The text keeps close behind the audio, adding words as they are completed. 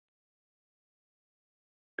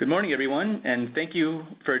Good morning, everyone, and thank you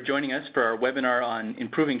for joining us for our webinar on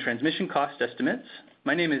improving transmission cost estimates.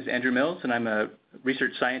 My name is Andrew Mills, and I'm a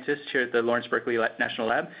research scientist here at the Lawrence Berkeley National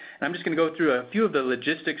Lab. And I'm just going to go through a few of the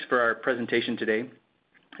logistics for our presentation today.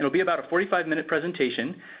 It'll be about a 45-minute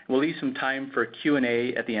presentation. We'll leave some time for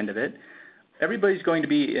Q&A at the end of it. Everybody's going to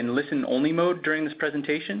be in listen-only mode during this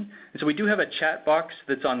presentation. And so we do have a chat box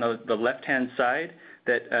that's on the left-hand side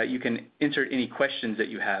that you can insert any questions that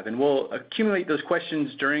you have. And we'll accumulate those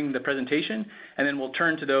questions during the presentation, and then we'll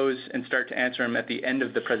turn to those and start to answer them at the end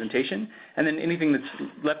of the presentation. And then anything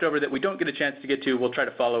that's left over that we don't get a chance to get to, we'll try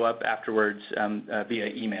to follow up afterwards via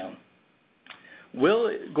email.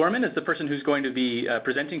 Will Gorman is the person who's going to be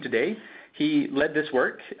presenting today. He led this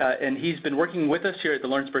work, and he's been working with us here at the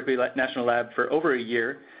Lawrence Berkeley National Lab for over a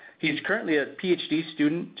year. He's currently a PhD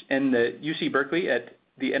student in the UC Berkeley at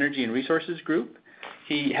the Energy and Resources Group.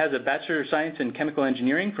 He has a Bachelor of Science in Chemical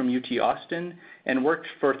Engineering from UT Austin and worked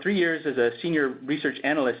for 3 years as a senior research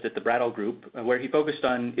analyst at the Brattle Group, where he focused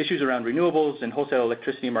on issues around renewables and wholesale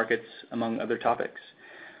electricity markets, among other topics.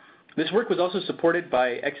 This work was also supported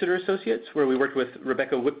by Exeter Associates, where we worked with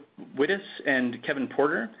Rebecca Wittes and Kevin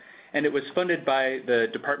Porter, and it was funded by the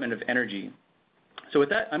Department of Energy. So with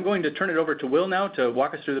that, I'm going to turn it over to Will now to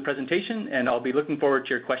walk us through the presentation, and I'll be looking forward to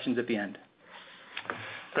your questions at the end.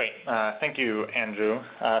 Great. Thank you, Andrew.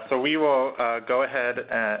 So we will go ahead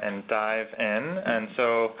and dive in. And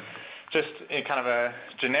so just kind of a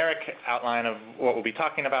generic outline of what we'll be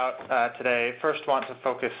talking about today. First, want to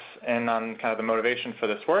focus in on kind of the motivation for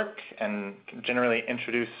this work and generally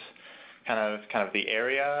introduce kind of the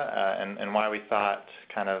area and why we thought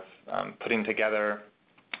kind of putting together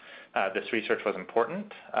this research was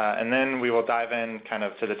important. And then we will dive in kind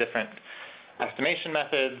of to the different estimation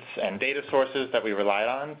methods and data sources that we relied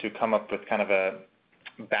on to come up with kind of a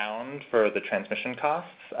bound for the transmission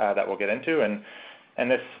costs that we'll get into.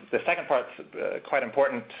 And the second part's quite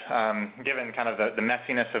important given kind of the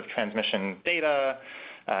messiness of transmission data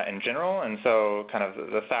in general. And so kind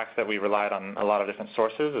of the fact that we relied on a lot of different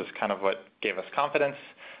sources is kind of what gave us confidence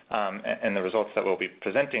in the results that we'll be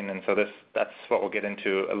presenting. And so that's what we'll get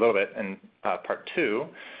into a little bit in part two.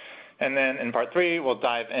 And then in part three, we'll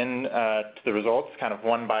dive in to the results kind of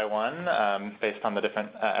one by one based on the different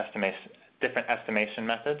estimation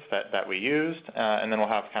methods that we used. And then we'll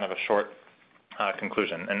have kind of a short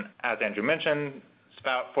conclusion. And as Andrew mentioned, it's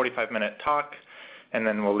about 45-minute talk, and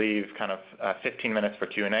then we'll leave kind of 15 minutes for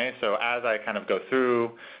Q&A. So as I kind of go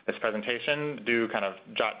through this presentation, do kind of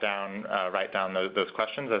write down those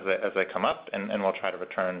questions as they come up, and we'll try to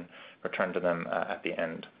return to them at the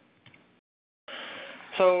end.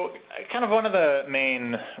 So kind of one of the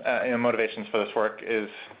main motivations for this work is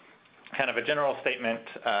kind of a general statement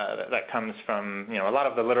that comes from a lot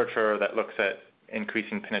of the literature that looks at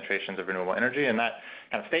increasing penetrations of renewable energy. And that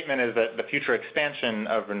kind of statement is that the future expansion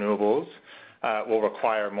of renewables will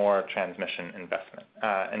require more transmission investment.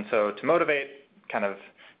 And so to motivate kind of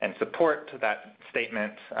and support that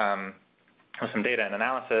statement with some data and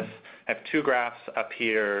analysis, I have two graphs up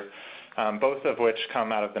here, both of which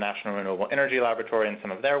come out of the National Renewable Energy Laboratory and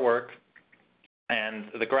some of their work.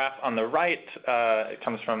 And the graph on the right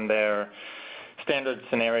comes from their standard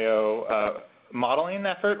scenario modeling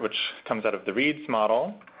effort, which comes out of the Reeds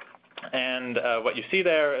model. And what you see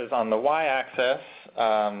there is on the y-axis,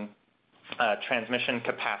 transmission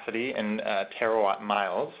capacity in terawatt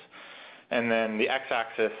miles. And then the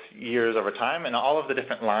x-axis years over time. And all of the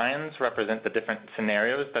different lines represent the different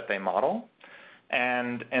scenarios that they model.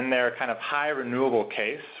 And in their kind of high renewable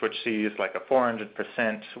case, which sees like a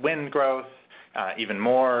 400% wind growth, even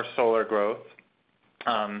more solar growth,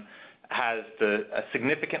 has a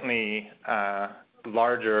significantly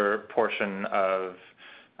larger portion of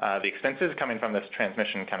the expenses coming from this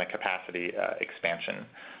transmission kind of capacity expansion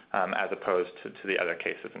as opposed to the other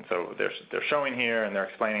cases. And so they're showing here and they're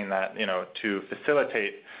explaining that to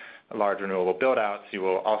facilitate large renewable build-outs, you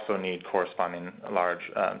will also need corresponding large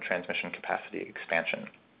transmission capacity expansion.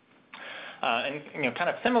 And kind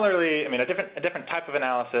of similarly, I mean, a different type of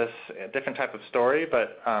analysis, a different type of story,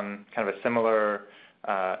 but kind of a similar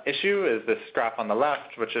issue is this graph on the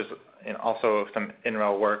left, which is also some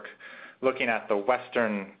NREL work looking at the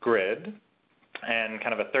western grid and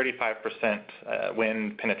kind of a 35%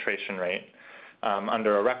 wind penetration rate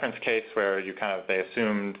under a reference case where they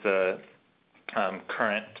assumed the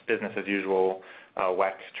current business as usual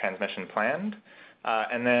WEC transmission planned,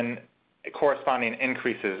 and then corresponding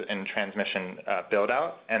increases in transmission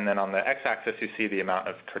build-out. And then on the x-axis, you see the amount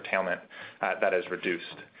of curtailment that is reduced.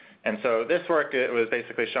 And so this work, it was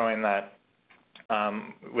basically showing that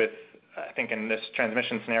with, I think in this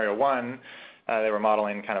transmission scenario one, They were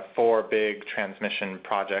modeling kind of 4 big transmission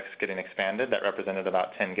projects getting expanded that represented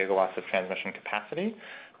about 10 gigawatts of transmission capacity.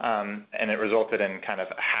 And it resulted in kind of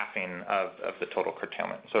a halving of the total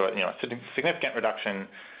curtailment. So, a significant reduction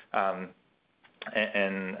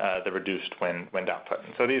in the reduced wind output.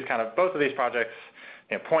 And so both of these projects,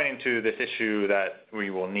 pointing to this issue that we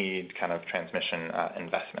will need kind of transmission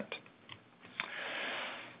investment.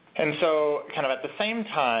 And so kind of at the same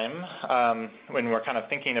time, when we're kind of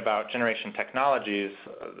thinking about generation technologies,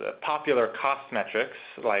 the popular cost metrics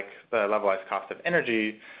like the levelized cost of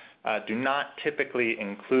energy do not typically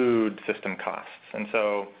include system costs. And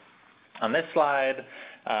so on this slide,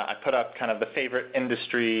 I put up kind of the favorite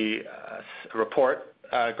industry report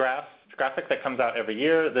graphic that comes out every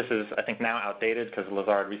year. This is, I think, now outdated because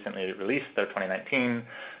Lazard recently released their 2019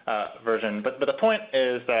 version. But the point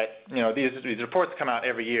is that these reports come out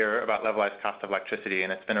every year about levelized cost of electricity,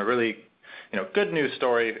 and it's been a really good news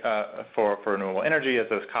story for renewable energy as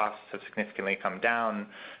those costs have significantly come down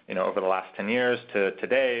over the last 10 years to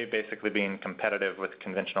today, basically being competitive with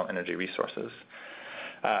conventional energy resources.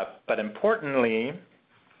 But importantly,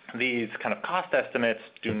 these kind of cost estimates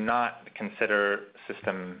do not consider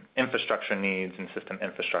system infrastructure needs and system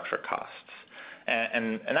infrastructure costs.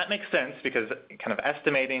 And that makes sense because kind of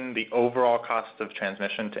estimating the overall cost of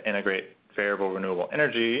transmission to integrate variable renewable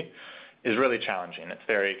energy is really challenging. It's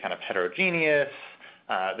very kind of heterogeneous.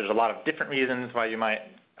 There's a lot of different reasons why you might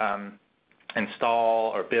install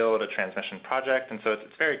or build a transmission project, and so it's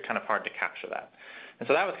very kind of hard to capture that. And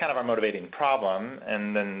so that was kind of our motivating problem,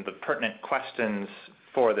 and then the pertinent questions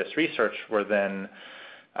for this research were then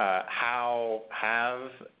how have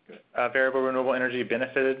variable renewable energy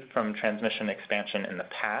benefited from transmission expansion in the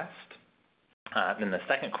past? Then the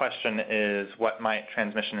second question is what might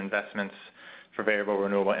transmission investments for variable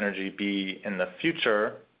renewable energy be in the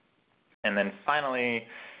future? And then finally,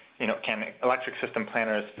 can electric system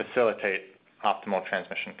planners facilitate optimal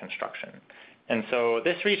transmission construction? And so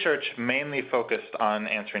this research mainly focused on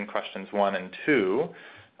answering questions 1 and 2,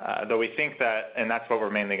 though we think that, and that's what we're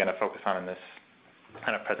mainly going to focus on in this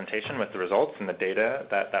kind of presentation with the results and the data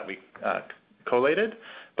that we collated.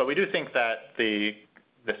 But we do think that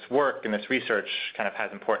this work and this research kind of has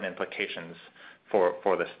important implications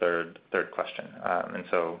for this third question. And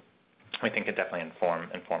so we think it definitely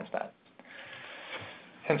informs that.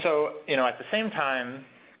 And so, at the same time,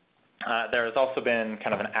 there has also been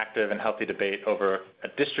kind of an active and healthy debate over a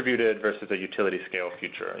distributed versus a utility scale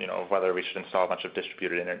future, whether we should install a bunch of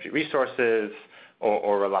distributed energy resources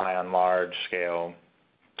or rely on large scale,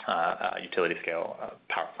 utility scale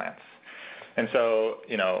power plants. And so,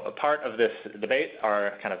 a part of this debate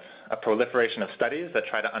are kind of a proliferation of studies that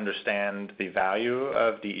try to understand the value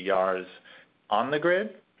of DERs on the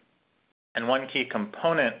grid. And one key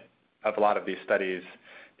component of a lot of these studies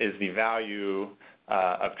is the value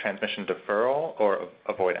of transmission deferral or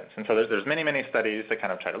avoidance. And so there's many, many studies that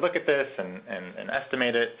kind of try to look at this and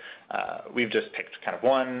estimate it. We've just picked kind of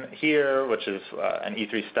one here, which is an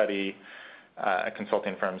E3 study, a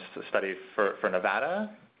consulting firm's study for Nevada.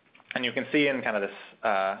 And you can see in kind of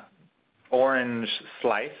this orange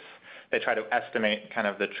slice, they try to estimate kind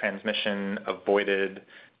of the transmission avoided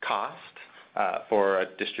cost for a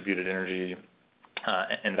distributed energy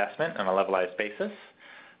investment on a levelized basis.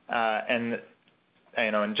 And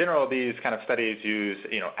in general, these kind of studies use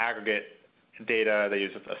aggregate data. They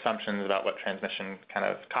use assumptions about what transmission kind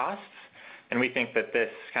of costs. And we think that this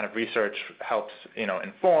kind of research helps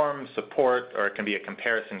inform, support, or it can be a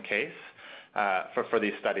comparison case for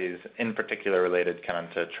these studies, in particular related kind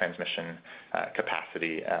of to transmission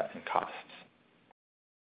capacity and costs.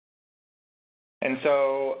 And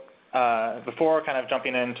so before kind of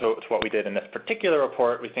jumping into what we did in this particular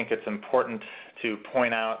report, we think it's important to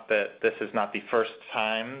point out that this is not the first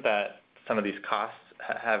time that some of these costs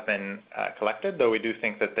have been collected, though we do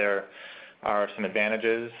think that there are some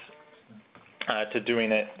advantages to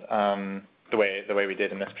doing it the way we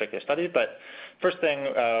did in this particular study. But first thing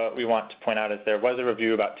we want to point out is there was a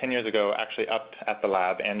review about 10 years ago actually up at the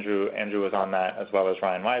lab. Andrew was on that, as well as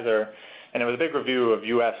Ryan Weiser. And it was a big review of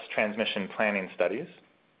U.S. transmission planning studies.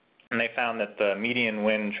 And they found that the median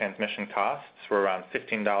wind transmission costs were around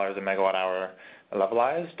 $15 a megawatt hour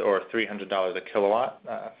levelized, or $300 a kilowatt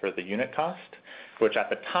for the unit cost, which at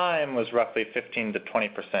the time was roughly 15 to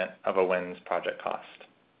 20% of a wind's project cost.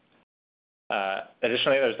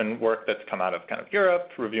 Additionally, there's been work that's come out of kind of Europe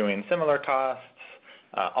reviewing similar costs.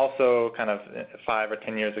 Also kind of 5 or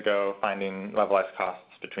 10 years ago, finding levelized costs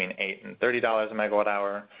between $8 and $30 a megawatt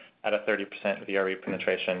hour at a 30% VRE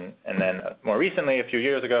penetration. And then more recently, a few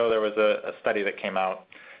years ago, there was a study that came out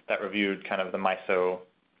that reviewed kind of the MISO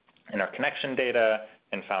interconnection data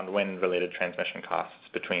and found wind-related transmission costs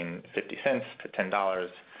between 50 cents to $10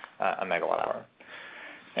 a megawatt hour.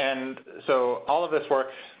 And so all of this work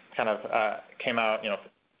kind of came out,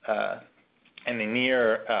 in the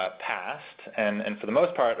near past, and for the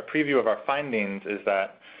most part, a preview of our findings is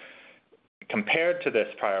that compared to this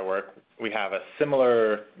prior work, we have a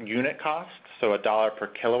similar unit cost, so $1 per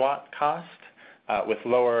kilowatt cost, with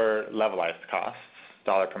lower levelized costs,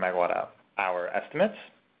 $1 per megawatt hour estimates.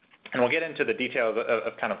 And we'll get into the details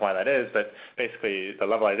of kind of why that is, but basically the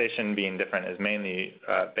levelization being different is mainly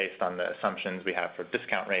based on the assumptions we have for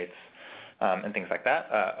discount rates and things like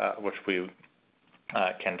that, which we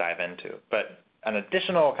can dive into. But an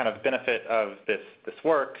additional kind of benefit of this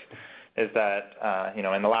work is that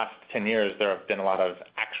in the last 10 years there have been a lot of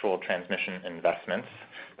actual transmission investments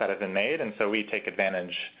that have been made, and so we take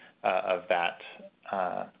advantage of that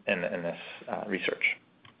in this research.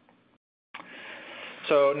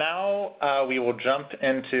 So now we will jump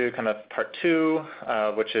into kind of part 2,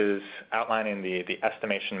 which is outlining the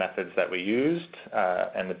estimation methods that we used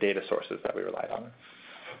and the data sources that we relied on.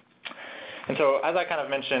 And so as I kind of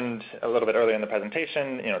mentioned a little bit earlier in the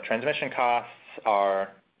presentation, transmission costs are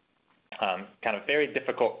kind of very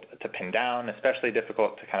difficult to pin down, especially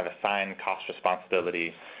difficult to kind of assign cost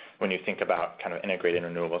responsibility when you think about kind of integrating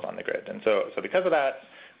renewables on the grid. And so because of that,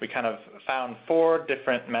 we kind of found 4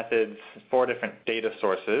 different methods, 4 different data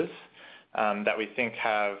sources that we think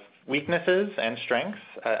have weaknesses and strengths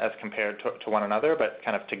as compared to one another, but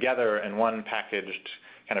kind of together in one packaged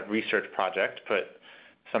kind of research project put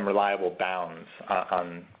some reliable bounds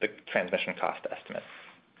on the transmission cost estimate.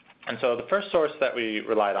 And so the first source that we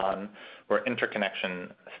relied on were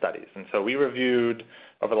interconnection studies. And so we reviewed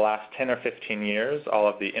over the last 10 or 15 years all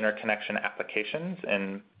of the interconnection applications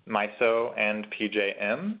in MISO and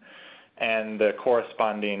PJM and the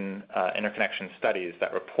corresponding interconnection studies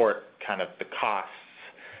that report kind of the costs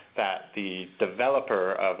that the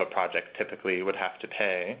developer of a project typically would have to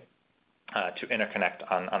pay to interconnect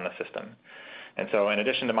on the system. And so in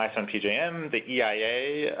addition to MISO and PJM, the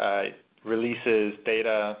EIA releases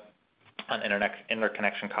data on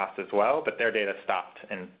interconnection costs as well, but their data stopped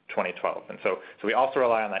in 2012. And so we also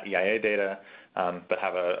rely on that EIA data, but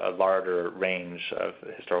have a larger range of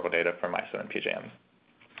historical data for MISO and PJM.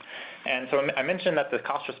 And so I mentioned that the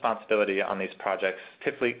cost responsibility on these projects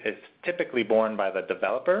is typically borne by the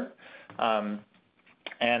developer,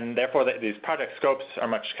 and therefore these project scopes are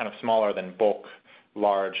much kind of smaller than bulk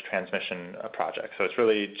large transmission projects. So it's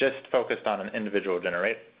really just focused on an individual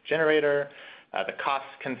generator. The costs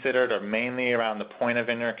considered are mainly around the point of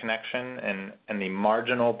interconnection and the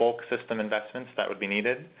marginal bulk system investments that would be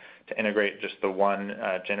needed to integrate just the one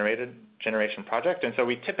generation project. And so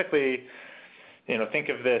we typically think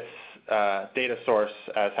of this data source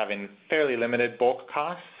as having fairly limited bulk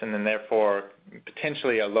costs and then therefore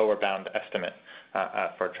potentially a lower bound estimate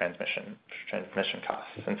for transmission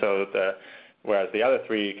costs. And so whereas the other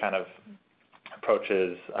 3 kind of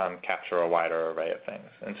approaches capture a wider array of things.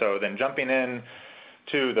 And so then jumping in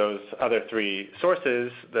to those other 3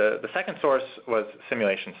 sources, the second source was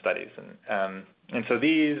simulation studies. And so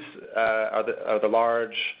these are the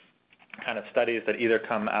large kind of studies that either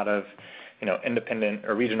come out of independent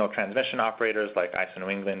or regional transmission operators like ISO New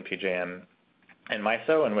England, PJM, and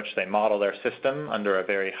MISO, in which they model their system under a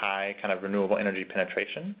very high kind of renewable energy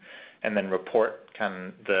penetration and then report kind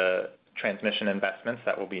of the transmission investments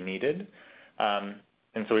that will be needed.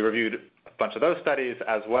 And so we reviewed a bunch of those studies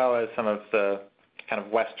as well as some of the kind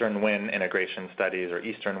of Western wind integration studies or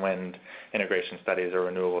Eastern wind integration studies or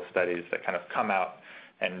renewable studies that kind of come out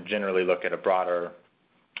and generally look at a broader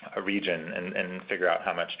region and figure out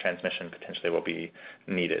how much transmission potentially will be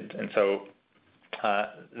needed. And so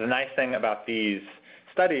the nice thing about these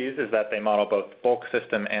studies is that they model both bulk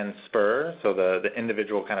system and spur, so the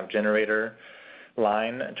individual kind of generator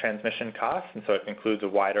line transmission costs, and so it includes a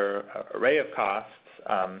wider array of costs.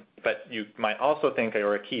 But you might also think,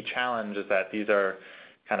 or a key challenge is that these are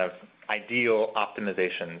kind of ideal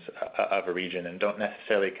optimizations of a region and don't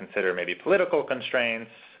necessarily consider maybe political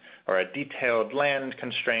constraints or a detailed land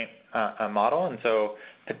constraint model, and so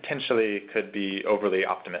potentially could be overly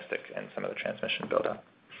optimistic in some of the transmission buildup.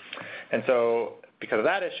 And so because of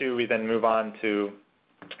that issue, we then move on to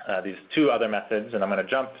these 2 other methods, and I'm going to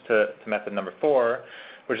jump to method number 4,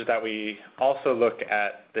 which is that we also look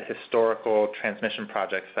at the historical transmission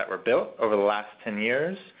projects that were built over the last 10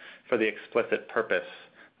 years for the explicit purpose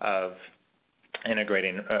of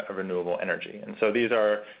integrating renewable energy. And so these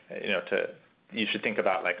are, you should think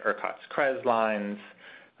about like ERCOT's CREZ lines,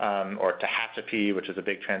 or Tehachapi, which is a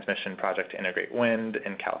big transmission project to integrate wind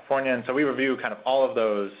in California. And so we review kind of all of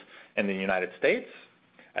those in the United States,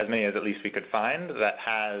 as many as at least we could find, that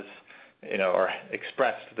has, or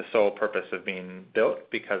expressed the sole purpose of being built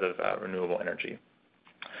because of renewable energy.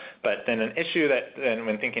 But then an issue that,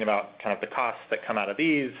 when thinking about kind of the costs that come out of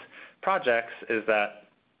these projects, is that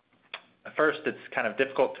first, it's kind of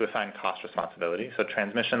difficult to assign cost responsibility. So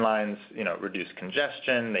transmission lines, reduce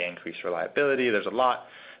congestion, they increase reliability.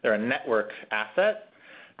 They're a network asset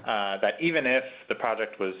that even if the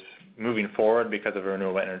project was moving forward because of a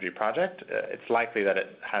renewable energy project, it's likely that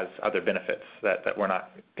it has other benefits that we're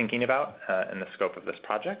not thinking about in the scope of this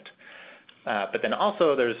project. But then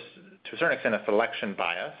also there's, to a certain extent, a selection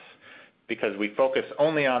bias, because we focus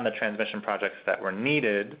only on the transmission projects that were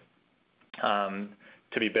needed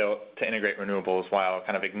to be built to integrate renewables, while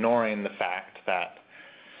kind of ignoring the fact that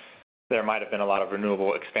there might have been a lot of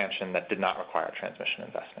renewable expansion that did not require transmission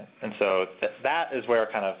investment. And so that is where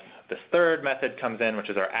kind of this third method comes in, which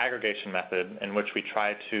is our aggregation method, in which we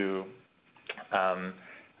try to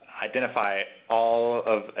identify all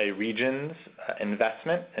of a region's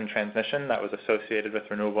investment in transmission that was associated with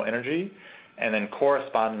renewable energy, and then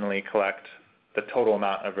correspondingly collect the total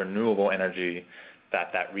amount of renewable energy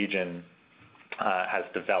that that region has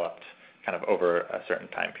developed kind of over a certain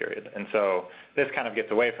time period. And so this kind of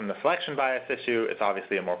gets away from the selection bias issue. It's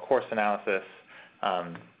obviously a more coarse analysis,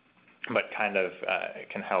 but kind of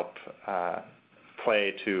can help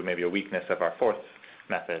play to maybe a weakness of our fourth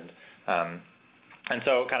method. And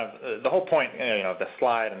so kind of the whole point of the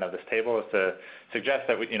slide and of this table is to suggest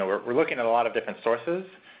that we're looking at a lot of different sources.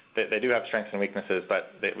 They do have strengths and weaknesses,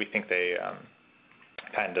 but we think they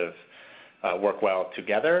kind of work well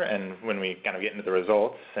together. And when we kind of get into the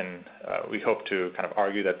results, and we hope to kind of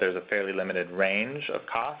argue that there's a fairly limited range of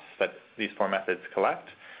costs that these four methods collect,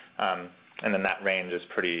 and then that range is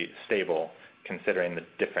pretty stable considering the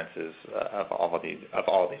differences of all of these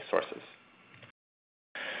sources.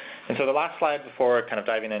 And so the last slide before kind of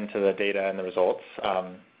diving into the data and the results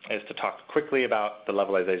is to talk quickly about the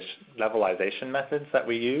levelization methods that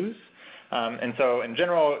we use. And so in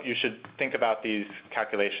general, you should think about these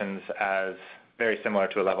calculations as very similar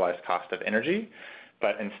to a levelized cost of energy,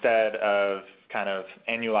 but instead of kind of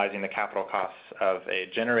annualizing the capital costs of a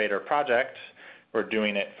generator project, we're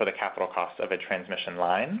doing it for the capital cost of a transmission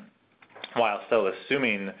line, while still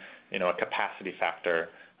assuming a capacity factor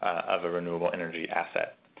of a renewable energy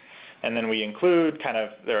asset. And then we include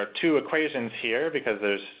there are two equations here because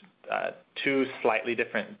there's two slightly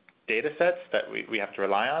different data sets that we have to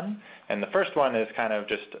rely on. And the first one is kind of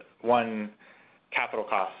just one capital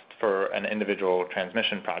cost for an individual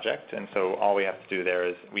transmission project. And so all we have to do there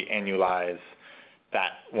is we annualize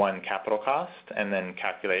that one capital cost and then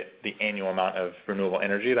calculate the annual amount of renewable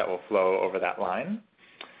energy that will flow over that line.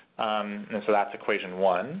 And so that's equation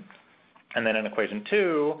one. And then in equation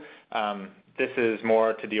two, this is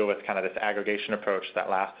more to deal with kind of this aggregation approach, that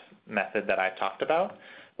last method that I talked about,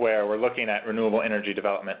 where we're looking at renewable energy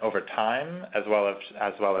development over time as well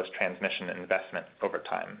as transmission investment over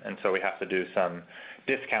time. And so we have to do some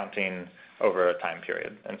discounting over a time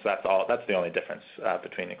period. And so that's the only difference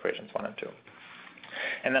between equations 1 and 2.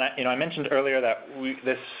 And then I mentioned earlier that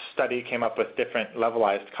this study came up with different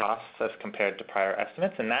levelized costs as compared to prior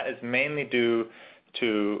estimates, and that is mainly due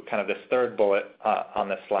to kind of this third bullet on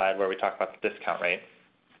this slide where we talk about the discount rate.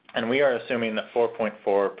 And we are assuming a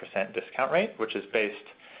 4.4% discount rate, which is based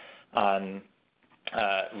on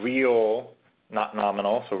real, not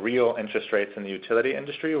nominal, so real interest rates in the utility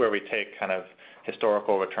industry, where we take kind of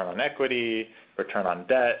historical return on equity, return on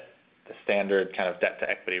debt, the standard kind of debt to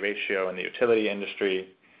equity ratio in the utility industry,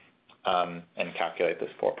 and calculate this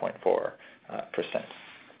 4.4%.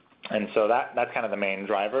 And so that's kind of the main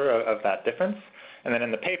driver of that difference. And then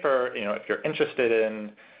in the paper, if you're interested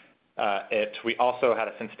in it, we also had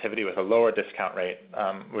a sensitivity with a lower discount rate,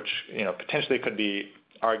 which potentially could be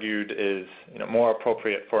argued is more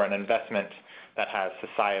appropriate for an investment that has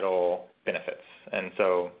societal benefits. And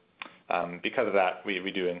so because of that,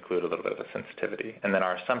 we do include a little bit of a sensitivity. And then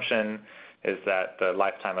our assumption is that the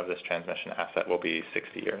lifetime of this transmission asset will be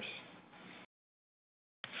 60 years.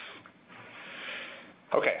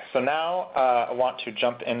 Okay, so now I want to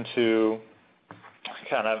jump into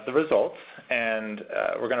kind of the results, and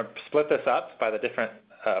we're going to split this up by the different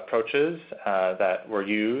approaches that were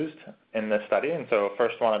used in this study. And so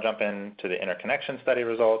first I want to jump into the interconnection study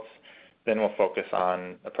results, then we'll focus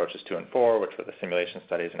on approaches 2 and 4, which were the simulation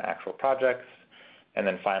studies and actual projects, and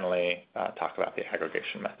then finally talk about the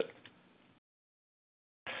aggregation method.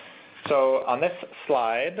 So on this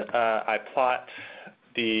slide, I plot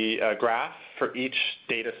the graph for each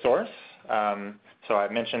data source. So I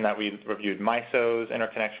mentioned that we reviewed MISO's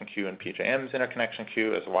interconnection queue and PJM's interconnection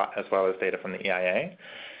queue, as well as data from the EIA.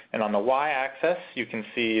 And on the y-axis, you can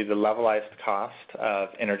see the levelized cost of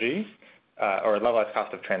energy, or levelized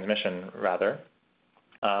cost of transmission, rather,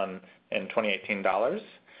 in 2018 dollars.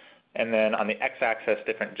 And then on the x-axis,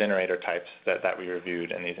 different generator types that we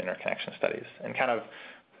reviewed in these interconnection studies. And kind of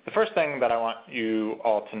the first thing that I want you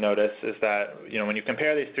all to notice is that, when you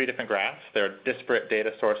compare these three different graphs, they're disparate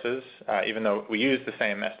data sources. Even though we use the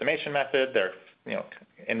same estimation method, they're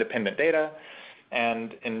independent data.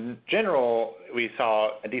 And in general, we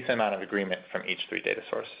saw a decent amount of agreement from each three data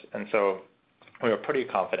source. And so we were pretty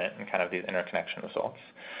confident in kind of these interconnection results.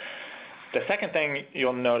 The second thing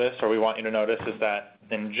you'll notice, or we want you to notice, is that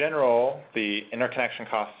in general, the interconnection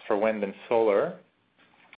costs for wind and solar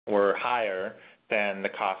were higher than the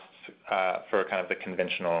costs for kind of the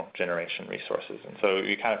conventional generation resources. And so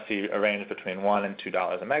you kind of see a range between $1 and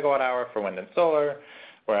 $2 a megawatt hour for wind and solar,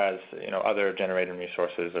 whereas other generating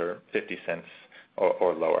resources are 50 cents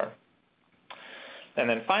or lower. And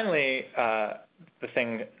then finally, the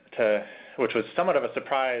thing which was somewhat of a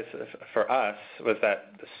surprise for us was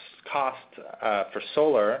that the cost for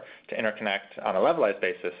solar to interconnect on a levelized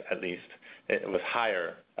basis, at least, it was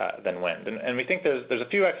higher than wind. And we think there's a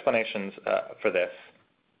few explanations for this.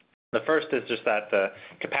 The first is just that the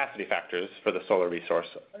capacity factors for the solar resource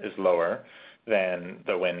is lower than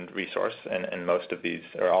the wind resource in most of these,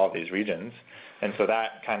 or all of these regions. And so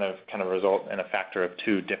that kind of result in a factor of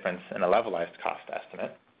 2 difference in a levelized cost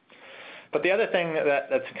estimate. But the other thing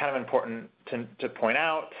that's kind of important to point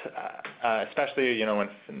out, especially when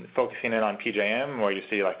focusing in on PJM, where you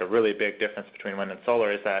see like a really big difference between wind and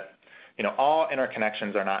solar, is that all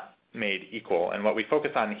interconnections are not made equal. And what we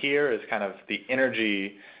focus on here is kind of the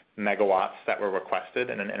energy megawatts that were requested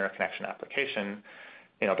in an interconnection application.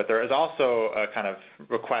 But there is also a kind of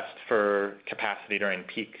request for capacity during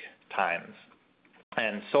peak times.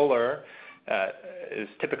 And solar is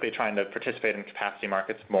typically trying to participate in capacity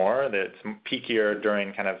markets more. That's peakier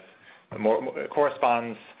during kind of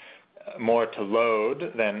corresponds more to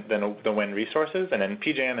load than the wind resources. And in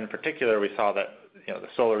PJM in particular, we saw that the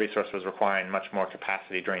solar resource was requiring much more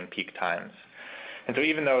capacity during peak times. And so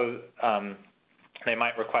even though they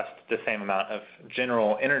might request the same amount of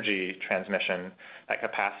general energy transmission, that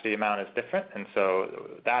capacity amount is different. And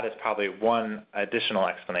so that is probably one additional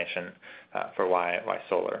explanation for why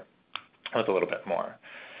solar was a little bit more.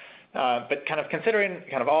 But kind of considering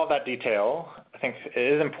kind of all of that detail, I think it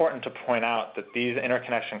is important to point out that these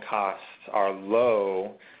interconnection costs are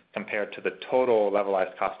low compared to the total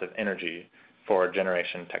levelized cost of energy for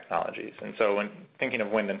generation technologies. And so when thinking of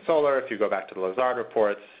wind and solar, if you go back to the Lazard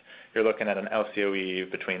reports, you're looking at an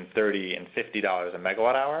LCOE between $30 and $50 a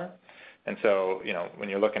megawatt hour. And so, when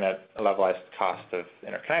you're looking at a levelized cost of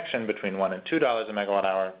interconnection between $1 and $2 a megawatt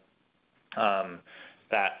hour,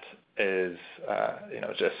 that is,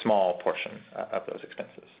 just a small portion of those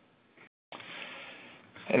expenses.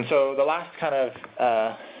 And so the last kind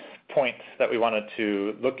of point that we wanted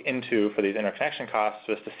to look into for these interconnection costs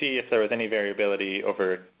was to see if there was any variability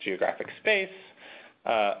over geographic space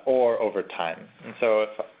or over time. And so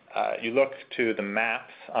if you look to the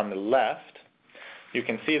maps on the left, you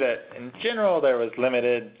can see that in general there was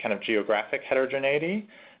limited kind of geographic heterogeneity,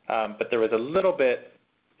 but there was a little bit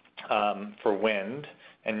for wind.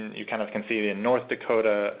 And you kind of can see in North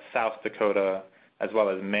Dakota, South Dakota, as well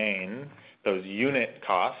as Maine, those unit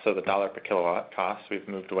costs, so the dollar per kilowatt costs, we've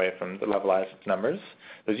moved away from the levelized numbers.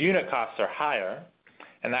 Those unit costs are higher,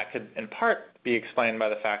 and that could in part be explained by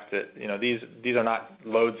the fact that these are not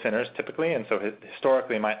load centers typically, and so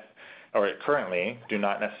historically currently do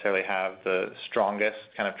not necessarily have the strongest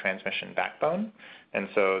kind of transmission backbone. And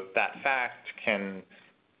so that fact can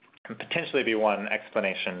potentially be one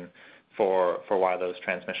explanation for why those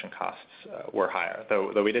transmission costs were higher,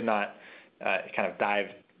 though we did not kind of dive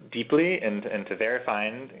deeply into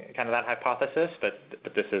verifying kind of that hypothesis, but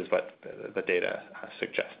this is what the data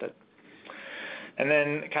suggested. And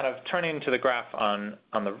then kind of turning to the graph on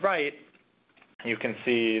the right, you can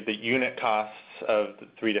see the unit costs of the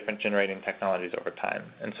 3 different generating technologies over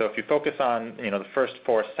time. And so if you focus on the first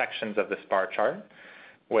 4 sections of this bar chart,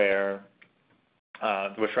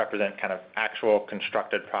 which represent kind of actual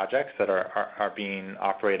constructed projects that are being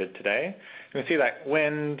operated today, you can see that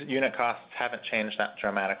wind unit costs haven't changed that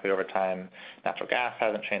dramatically over time. Natural gas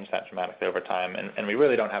hasn't changed that dramatically over time. And we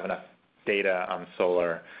really don't have enough data on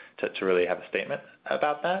solar to really have a statement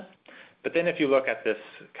about that. But then if you look at this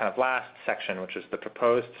kind of last section, which is the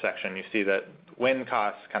proposed section, you see that wind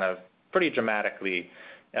costs kind of pretty dramatically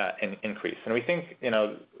increase. And we think,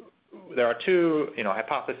 there are 2,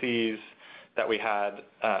 hypotheses that we had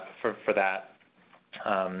for that.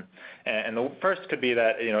 And the first could be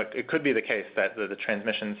that, it could be the case that the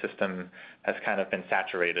transmission system has kind of been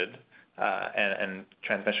saturated, and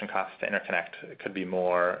transmission costs to interconnect could be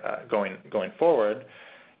more going forward.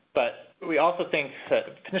 But we also think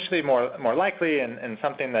that potentially more likely, and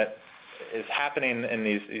something that is happening in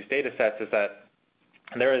these data sets, is that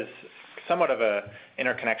there is somewhat of a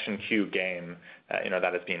interconnection queue game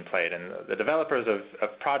that is being played, and the developers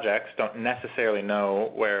of projects don't necessarily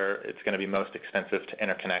know where it's going to be most expensive to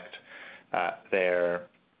interconnect their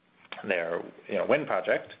wind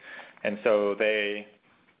project, and so they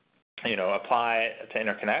apply to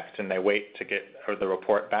interconnect, and they wait to get the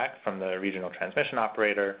report back from the regional transmission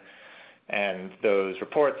operator, and those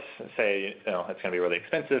reports say it's going to be really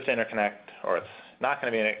expensive to interconnect, or it's not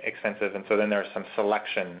going to be expensive, and so then there's some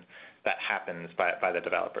selection that happens by the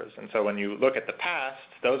developers. And so when you look at the past,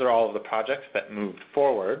 those are all of the projects that moved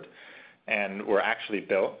forward and were actually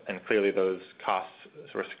built, and clearly those costs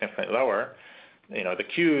were significantly lower. The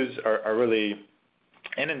queues are really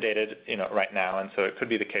inundated, right now, and so it could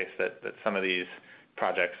be the case that some of these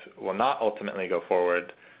projects will not ultimately go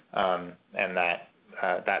forward, and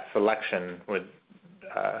that selection would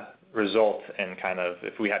result in kind of,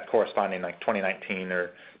 if we had corresponding like 2019 or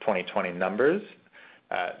 2020 numbers,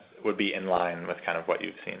 would be in line with kind of what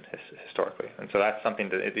you've seen historically. And so that's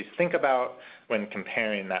something to at least think about when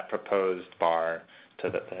comparing that proposed bar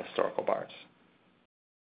to the historical bars.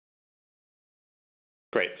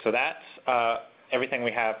 Great, so that's everything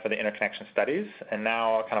we have for the interconnection studies. And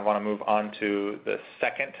now I kind of want to move on to the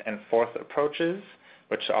second and fourth approaches,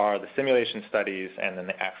 which are the simulation studies and then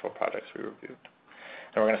the actual projects we reviewed.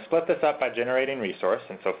 And we're going to split this up by generating resource.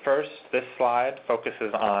 And so first, this slide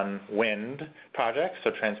focuses on wind projects,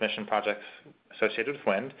 so transmission projects associated with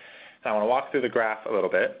wind. And I want to walk through the graph a little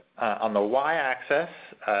bit. On the y-axis,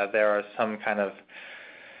 there are some kind of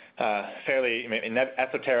fairly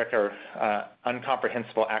esoteric or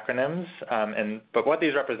incomprehensible acronyms. But what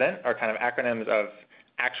these represent are kind of acronyms of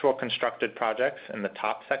actual constructed projects in the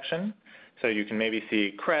top section. So you can maybe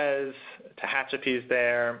see CRES, Tehachapi's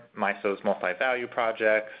there, MISO's multi-value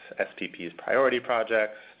projects, SPP's priority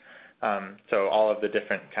projects. So all of the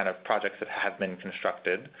different kind of projects that have been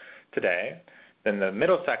constructed today. Then the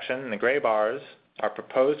middle section, the gray bars, are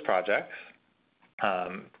proposed projects,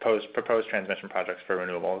 proposed transmission projects for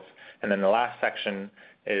renewables. And then the last section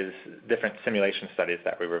is different simulation studies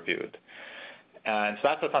that we reviewed. And so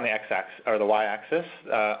that's what's on the x-axis or the y-axis.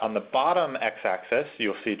 On the bottom x-axis,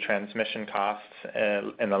 you'll see transmission costs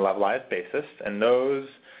in the levelized basis, and those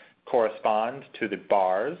correspond to the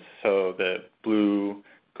bars, so the blue,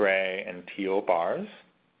 gray, and teal bars.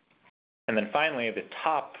 And then finally, the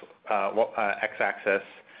top x-axis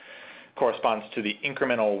corresponds to the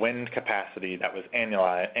incremental wind capacity that was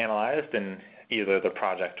analyzed in either the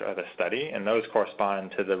project or the study, and those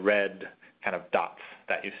correspond to the red kind of dots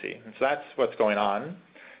that you see. And so that's what's going on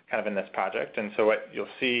kind of in this project. And so what you'll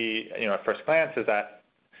see, at first glance is that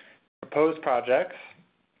proposed projects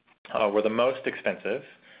were the most expensive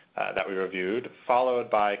that we reviewed, followed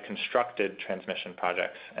by constructed transmission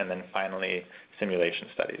projects, and then finally simulation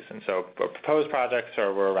studies. And so proposed projects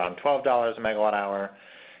were around $12 a megawatt hour,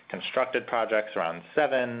 constructed projects around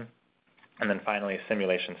 $7, and then finally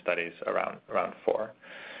simulation studies around $4.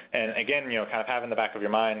 And again, kind of have in the back of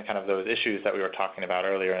your mind kind of those issues that we were talking about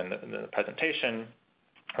earlier in the presentation,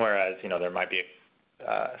 whereas, there might be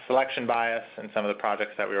a selection bias in some of the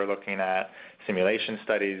projects that we were looking at. Simulation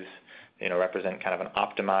studies, represent kind of an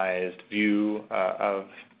optimized view of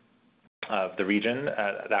the region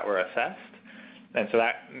that were assessed. And so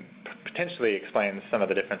that potentially explains some of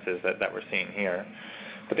the differences that we're seeing here.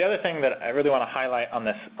 But the other thing that I really want to highlight on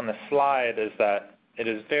this slide is that it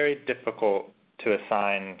is very difficult to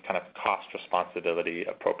assign kind of cost responsibility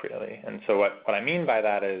appropriately. And so what I mean by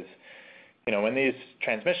that is, when these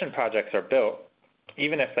transmission projects are built,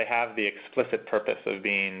 even if they have the explicit purpose of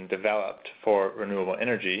being developed for renewable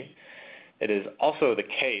energy, it is also the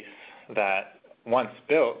case that once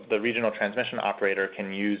built, the regional transmission operator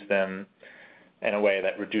can use them in a way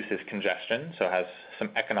that reduces congestion, so has some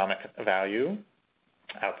economic value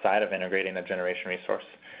outside of integrating a generation resource.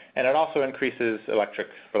 And it also increases electric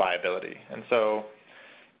reliability. And so,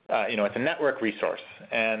 it's a network resource.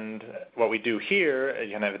 And what we do here,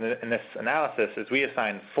 in this analysis, is we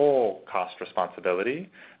assign full cost responsibility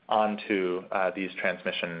onto these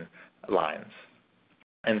transmission lines.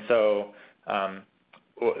 And so,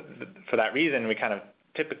 for that reason, we kind of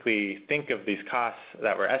typically think of these costs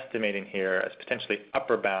that we're estimating here as potentially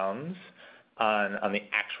upper bounds on the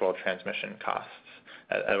actual transmission costs.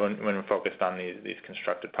 when we're focused on these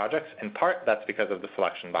constructed projects. In part, that's because of the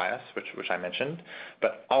selection bias, which I mentioned,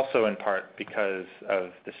 but also in part because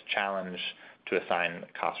of this challenge to assign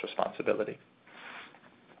cost responsibility.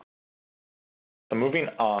 So moving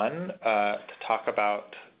on to talk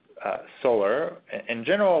about solar. In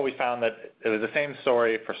general, we found that it was the same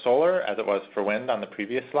story for solar as it was for wind on the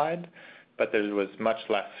previous slide, but there was much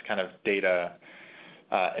less kind of data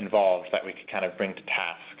involved that we could kind of bring to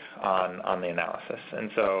task on the analysis.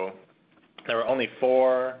 And so there were only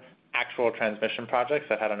 4 actual transmission projects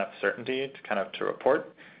that had enough certainty to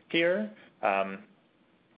report here.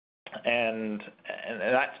 And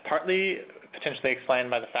that's partly potentially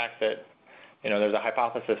explained by the fact that there's a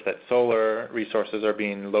hypothesis that solar resources are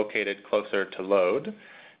being located closer to load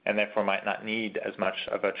and therefore might not need as much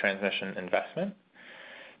of a transmission investment.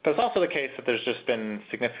 But it's also the case that there's just been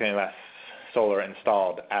significantly less solar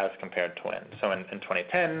installed as compared to wind. So in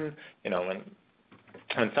 2010,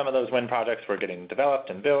 when some of those wind projects were getting developed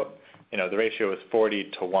and built, the ratio was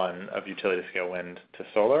 40-to-1 of utility scale wind to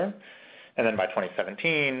solar. And then by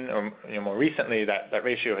 2017, or more recently, that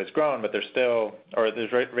ratio has grown, but there's still, or the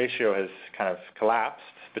ratio has kind of collapsed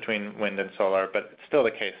between wind and solar, but it's still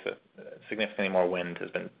the case that significantly more wind has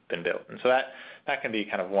been built. And so that can be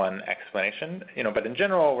kind of one explanation. But in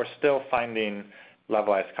general, we're still finding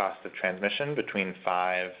levelized cost of transmission between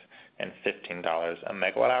 $5 and $15 a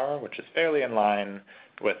megawatt hour, which is fairly in line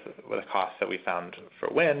with the costs that we found for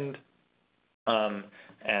wind.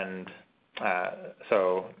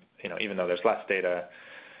 So even though there's less data,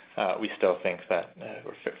 we still think that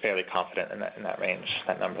we're fairly confident in that range,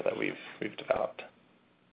 that number that we've developed.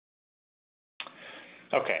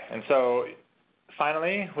 Okay, and so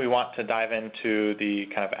finally, we want to dive into the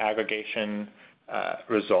kind of aggregation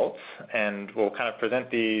results, and we'll kind of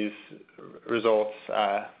present these results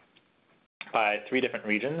by 3 different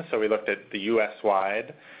regions. So we looked at the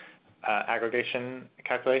US-wide aggregation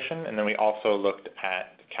calculation, and then we also looked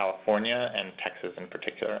at California and Texas in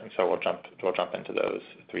particular, and so we'll jump into those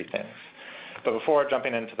 3 things. But before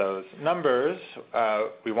jumping into those numbers,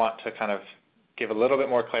 we want to kind of give a little bit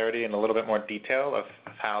more clarity and a little bit more detail of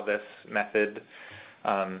how this method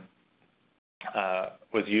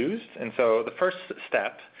was used. And so the first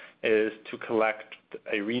step is to collect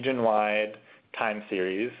a region-wide time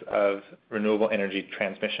series of renewable energy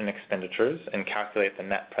transmission expenditures and calculate the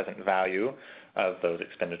net present value of those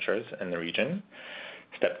expenditures in the region.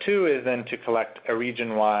 Step 2 is then to collect a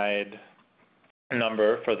region-wide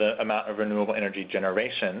number for the amount of renewable energy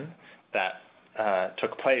generation that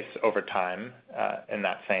took place over time in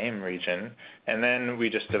that same region. And then we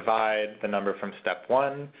just divide the number from step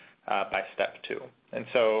 1 by step 2. And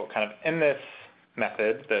so kind of in this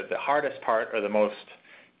method, the hardest part or the most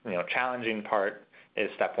challenging part is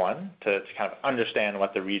step 1, to kind of understand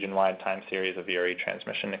what the region-wide time series of VRE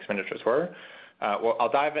transmission expenditures were. Well, I'll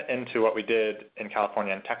dive into what we did in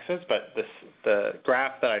California and Texas, but the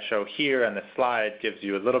graph that I show here on this slide gives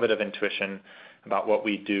you a little bit of intuition about what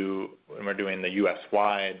we do when we're doing the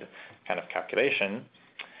US-wide kind of calculation.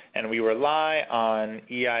 And we rely on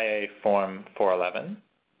EIA Form 411.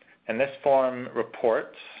 And this form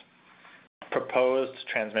reports proposed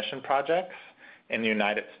transmission projects in the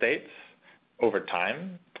United States over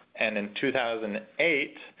time. And in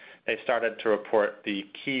 2008, they started to report the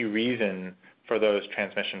key reason for those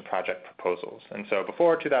transmission project proposals. And so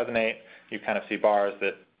before 2008, you kind of see bars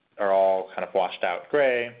that are all kind of washed out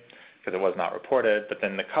gray because it was not reported, but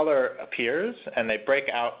then the color appears and they break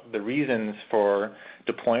out the reasons for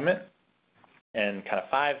deployment in kind of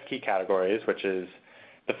 5 key categories, which is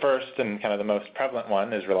the first and kind of the most prevalent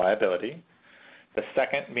one is reliability. The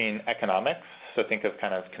second being economics, so think of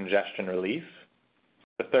kind of congestion relief.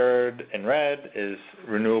 The third in red is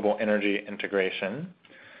renewable energy integration.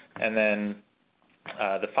 And then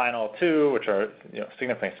the final 2, which are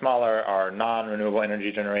significantly smaller, are non-renewable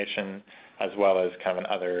energy generation, as well as kind of an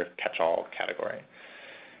other catch-all category.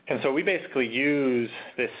 And so we basically use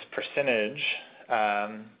this percentage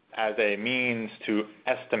as a means to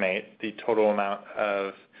estimate the total amount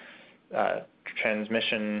of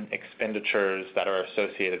transmission expenditures that are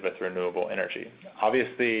associated with renewable energy.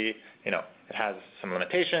 Obviously, it has some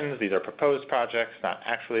limitations. These are proposed projects, not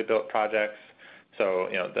actually built projects. So,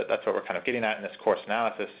 that's what we're kind of getting at in this course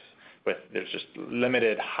analysis. There's just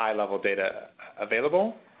limited high-level data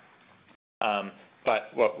available. But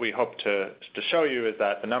what we hope to show you is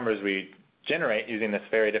that the numbers we generate using this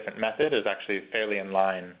very different method is actually fairly in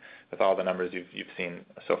line with all the numbers you've seen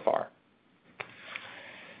so far.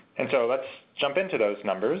 And so let's jump into those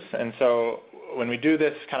numbers. And so when we do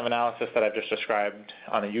this kind of analysis that I've just described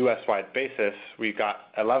on a US-wide basis, we got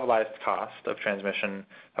a levelized cost of transmission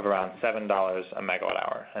of around $7 a megawatt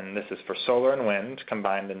hour. And this is for solar and wind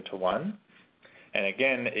combined into one. And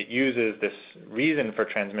again, it uses this reason for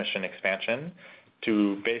transmission expansion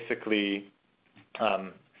to basically,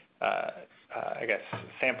 I guess,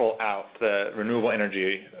 sample out the renewable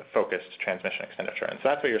energy-focused transmission expenditure. And so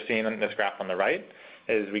that's what you're seeing in this graph on the right,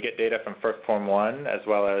 is we get data from FERC Form 1 as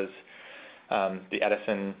well as the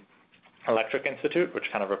Edison Electric Institute, which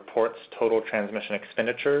kind of reports total transmission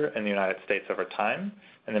expenditure in the United States over time.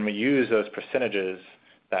 And then we use those percentages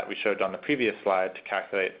that we showed on the previous slide to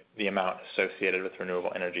calculate the amount associated with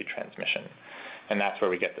renewable energy transmission. And that's where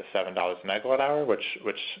we get the $7 a megawatt hour, which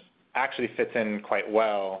actually fits in quite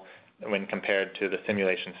well when compared to the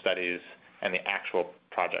simulation studies and the actual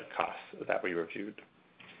project costs that we reviewed.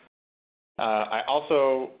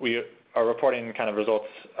 We are reporting kind of results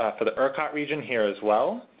for the ERCOT region here as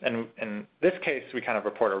well. And in this case, we kind of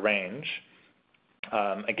report a range,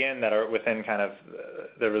 again, that are within kind of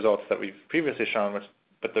the results that we've previously shown,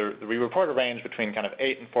 but we report a range between kind of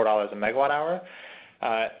 $8 and $4 a megawatt hour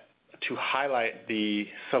to highlight the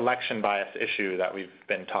selection bias issue that we've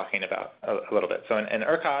been talking about a little bit. So in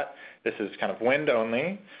ERCOT, this is kind of wind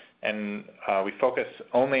only, and we focus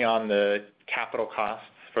only on the capital costs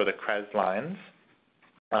for the CREZ lines,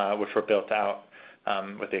 which were built out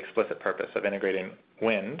with the explicit purpose of integrating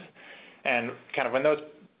wind. And kind of when those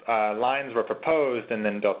lines were proposed and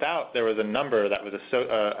then built out, there was a number that was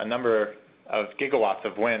a number of gigawatts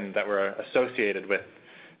of wind that were associated with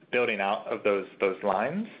building out of those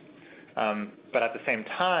lines. But at the same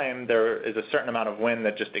time, there is a certain amount of wind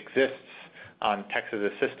that just exists on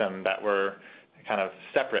Texas's system that were kind of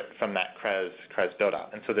separate from that CREZ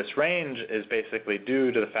build-out. And so this range is basically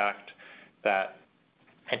due to the fact that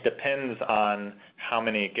it depends on how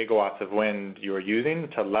many gigawatts of wind you are using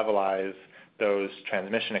to levelize those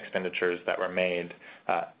transmission expenditures that were made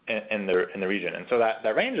in the region. And so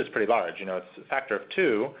that range is pretty large. You know, it's a factor of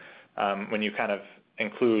 2 when you kind of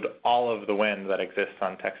include all of the wind that exists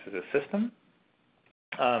on Texas's system.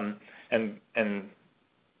 And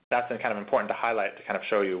that's kind of important to highlight to kind of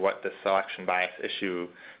show you what this selection bias issue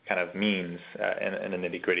kind of means in a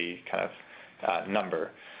nitty-gritty kind of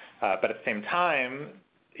number. But at the same time,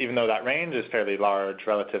 even though that range is fairly large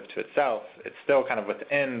relative to itself, it's still kind of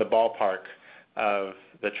within the ballpark of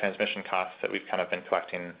the transmission costs that we've kind of been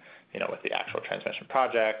collecting, you know, with the actual transmission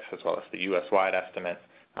projects as well as the US-wide estimate.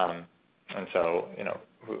 And so, you know,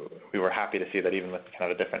 we were happy to see that even with kind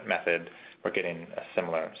of a different method, we're getting a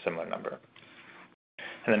similar number.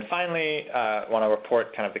 And then finally, I want to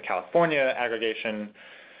report kind of the California aggregation,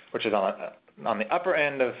 which is on the upper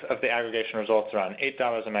end of the aggregation results, around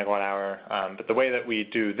 $8 a megawatt hour. But the way that we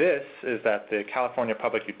do this is that the California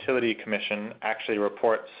Public Utility Commission actually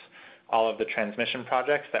reports all of the transmission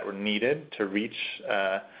projects that were needed to reach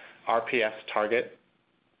RPS target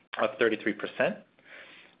of 33%.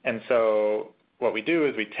 And so what we do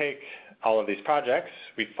is we take all of these projects,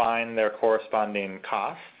 we find their corresponding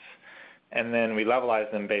costs, and then we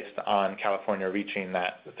levelize them based on California reaching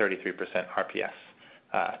that 33%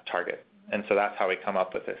 RPS target. And so that's how we come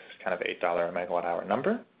up with this kind of $8 a megawatt hour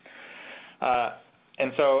number.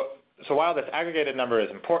 And so while this aggregated number is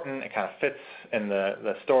important, it kind of fits in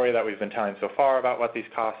the story that we've been telling so far about what these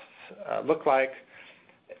costs look like.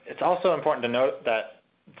 It's also important to note that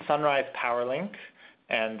Sunrise Power Link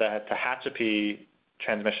and the Tehachapi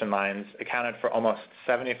transmission lines accounted for almost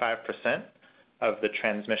 75% of the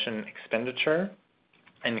transmission expenditure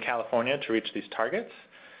in California to reach these targets,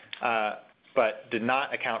 but did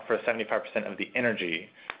not account for 75% of the energy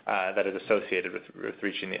that is associated with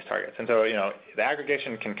reaching these targets. And so, you know, the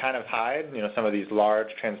aggregation can kind of hide, you know, some of these large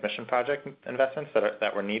transmission project investments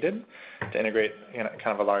that were needed to integrate, you know,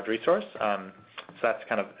 kind of a large resource. So that's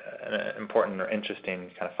kind of an important or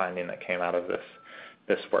interesting kind of finding that came out of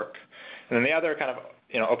this work. And then the other kind of,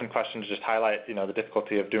 you know, open questions just highlight, you know, the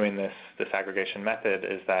difficulty of doing this aggregation method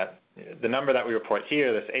is that the number that we report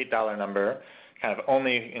here, this $8 number, kind of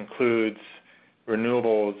only includes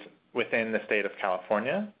renewables within the state of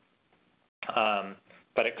California.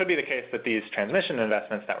 But it could be the case that these transmission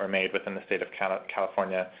investments that were made within the state of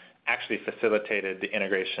California actually facilitated the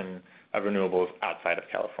integration of renewables outside of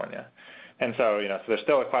California. And so, you know, so there's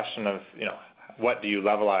still a question of, you know, what do you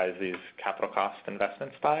levelize these capital cost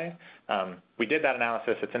investments by? We did that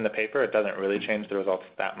analysis. It's in the paper. It doesn't really change the results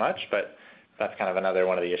that much, but that's kind of another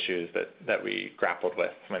one of the issues that we grappled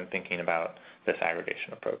with when thinking about this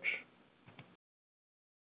aggregation approach.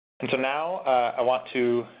 And so now I want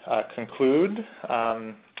to conclude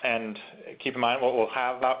and keep in mind we'll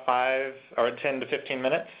have about 10 to 15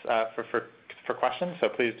 minutes for for questions, so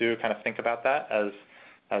please do kind of think about that as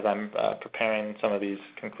I'm preparing some of these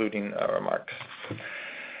concluding remarks.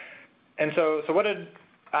 And so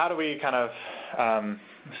how do we kind of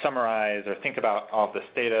summarize or think about all of this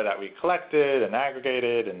data that we collected and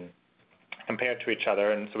aggregated and compared to each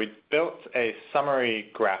other? And so we built a summary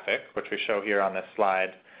graphic, which we show here on this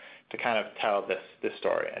slide, to kind of tell this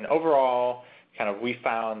story. And overall, kind of we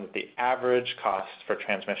found that the average cost for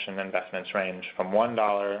transmission investments range from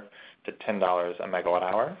 $1 to $10 a megawatt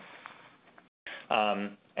hour.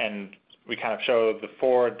 And we kind of show the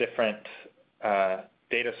 4 different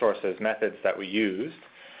data sources, methods that we used,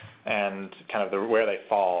 and kind of where they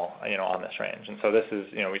fall, on this range. And so this is,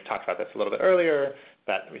 we talked about this a little bit earlier,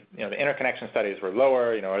 that the interconnection studies were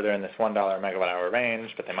lower, they're in this $1 megawatt hour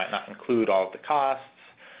range, but they might not include all of the costs.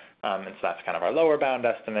 And so that's kind of our lower bound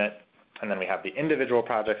estimate. And then we have the individual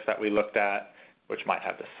projects that we looked at, which might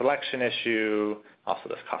have the selection issue, also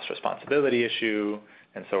this cost responsibility issue.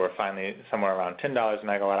 And so we're finally somewhere around $10 a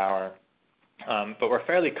megawatt hour. But we're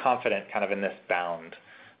fairly confident kind of in this bound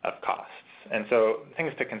of costs. And so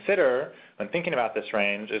things to consider when thinking about this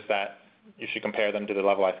range is that you should compare them to the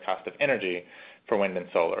levelized cost of energy for wind and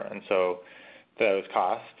solar. And so those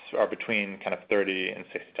costs are between kind of $30 and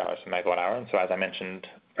 $60 a megawatt hour. And so as I mentioned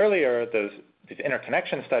earlier, these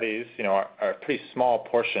interconnection studies, are a pretty small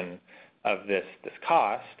portion of this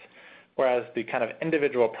cost, whereas the kind of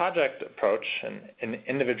individual project approach and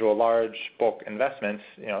individual large bulk investments,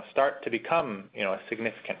 start to become, a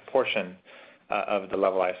significant portion of the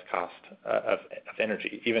levelized cost of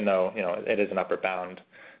energy, even though, it is an upper bound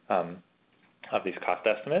of these cost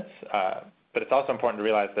estimates. But it's also important to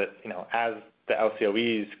realize that, as the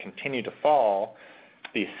LCOEs continue to fall,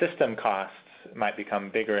 the system costs might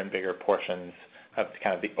become bigger and bigger portions of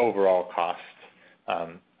kind of the overall cost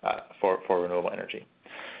for renewable energy.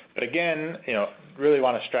 But again, really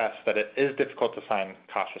want to stress that it is difficult to assign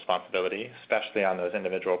cost responsibility, especially on those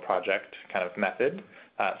individual project kind of method.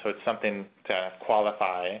 So it's something to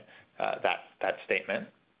qualify that statement.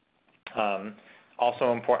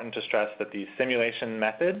 Also important to stress that the simulation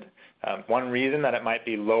method, one reason that it might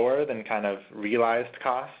be lower than kind of realized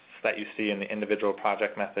costs that you see in the individual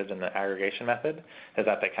project method and the aggregation method is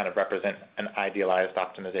that they kind of represent an idealized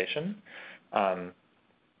optimization.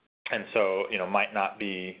 And so, might not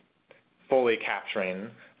be fully capturing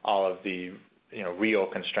all of the, real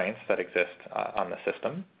constraints that exist on the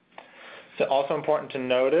system. So also important to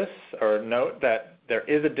note that there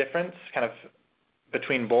is a difference kind of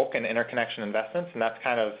between bulk and interconnection investments, and that's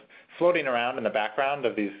kind of floating around in the background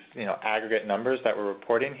of these, aggregate numbers that we're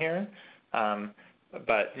reporting here.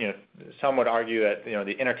 But some would argue that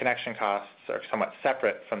the interconnection costs are somewhat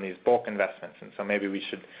separate from these bulk investments, and so maybe we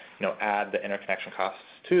should add the interconnection costs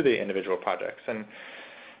to the individual projects. And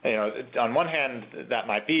on one hand that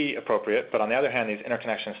might be appropriate, but on the other hand, these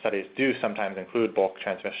interconnection studies do sometimes include bulk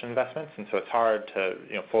transmission investments, and so it's hard to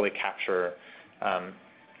fully capture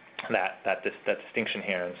that distinction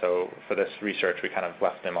here. And so for this research, we kind of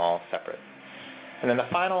left them all separate. And then the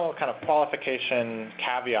final kind of qualification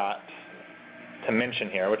caveat to mention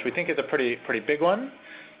here, which we think is a pretty big one,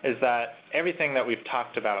 is that everything that we've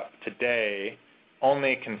talked about today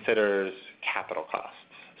only considers capital costs.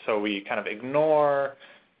 So we kind of ignore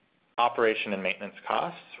operation and maintenance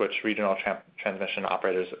costs, which regional transmission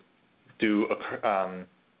operators do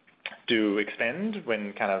expend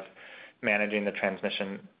when kind of managing the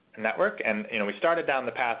transmission network. And we started down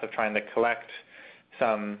the path of trying to collect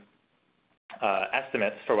some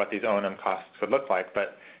estimates for what these O&M costs would look like,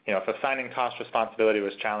 but if assigning cost responsibility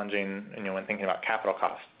was challenging, when thinking about capital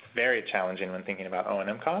costs, very challenging when thinking about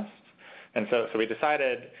O&M costs. And so we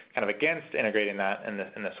decided kind of against integrating that in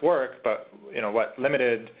this work, but what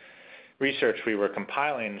limited research we were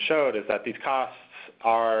compiling showed is that these costs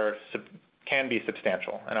can be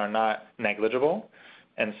substantial and are not negligible.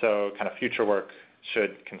 And so kind of future work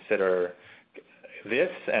should consider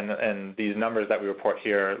this, and these numbers that we report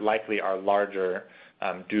here likely are larger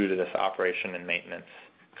due to this operation and maintenance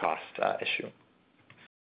cost issue.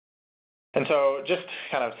 And so just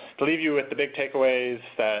kind of to leave you with the big takeaways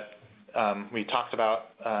that we talked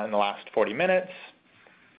about in the last 40 minutes,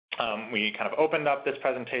 we kind of opened up this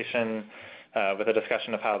presentation with a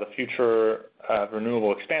discussion of how the future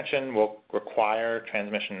renewable expansion will require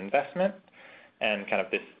transmission investment, and kind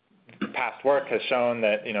of this past work has shown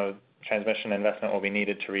that transmission investment will be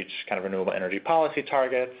needed to reach kind of renewable energy policy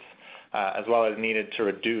targets, as well as needed to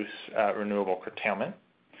reduce renewable curtailment.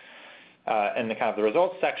 In the kind of the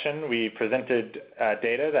results section, we presented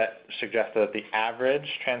data that suggested that the average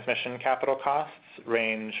transmission capital costs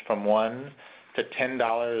range from $1 to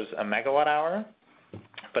 $10 a megawatt hour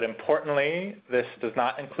But importantly, this does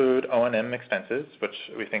not include O&M expenses, which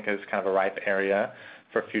we think is kind of a ripe area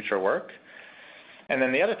for future work. And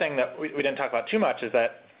then the other thing that we didn't talk about too much is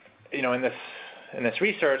that, in this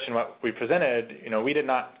research and what we presented, we did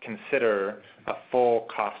not consider a full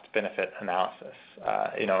cost-benefit analysis.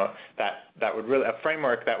 That would really, a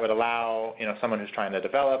framework that would allow, someone who's trying to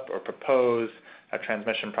develop or propose a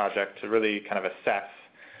transmission project to really kind of assess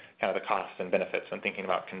kind of the costs and benefits when thinking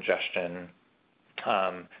about congestion,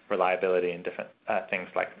 reliability, and different things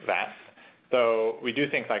like that. So we do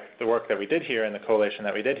think like the work that we did here and the collation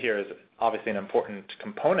that we did here is obviously an important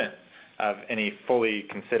component of any fully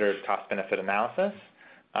considered cost-benefit analysis.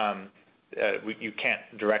 You can't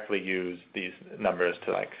directly use these numbers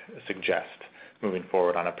to like suggest moving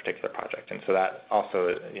forward on a particular project, and so that also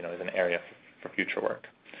is an area for future work.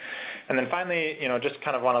 And then finally, just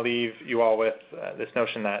kind of want to leave you all with this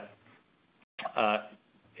notion that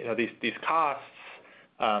these costs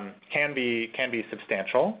can be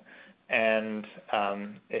substantial, and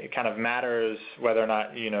it kind of matters whether or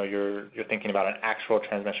not you're thinking about an actual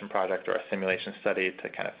transmission project or a simulation study to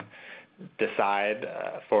kind of decide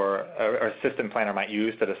or a system planner might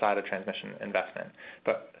use to decide a transmission investment.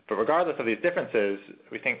 But regardless of these differences,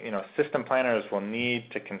 we think system planners will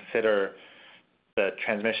need to consider the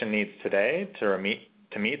transmission needs today to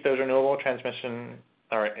meet those renewable transmission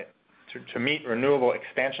or to meet renewable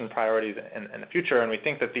expansion priorities in the future. And we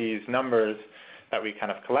think that these numbers that we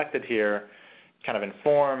kind of collected here kind of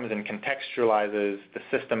informs and contextualizes the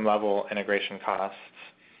system level integration costs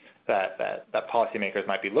that policymakers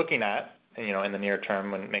might be looking at, in the near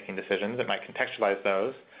term when making decisions. It might contextualize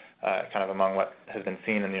those kind of among what has been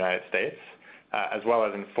seen in the United States, as well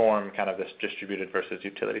as inform kind of this distributed versus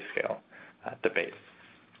utility scale debate.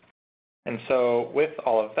 And so with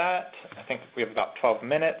all of that, I think we have about 12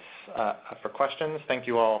 minutes for questions. Thank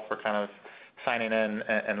you all for kind of signing in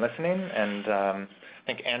and listening. And I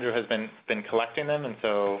think Andrew has been collecting them, and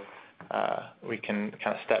so we can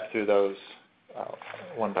kind of step through those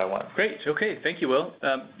one by one. Great. Okay. Thank you, Will.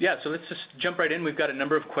 So let's just jump right in. We've got a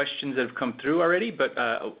number of questions that have come through already, but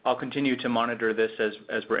I'll continue to monitor this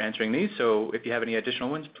as we're answering these. So if you have any additional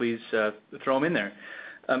ones, please throw them in there.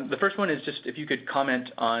 The first one is just if you could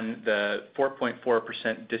comment on the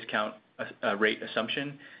 4.4% discount rate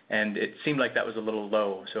assumption, and it seemed like that was a little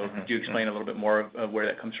low. So could you explain a little bit more of where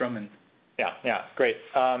that comes from? And Yeah, great.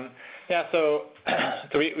 So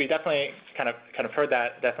we definitely kind of heard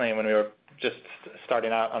that definitely when we were just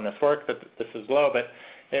starting out on this work that this is low, but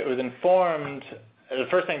it was informed. The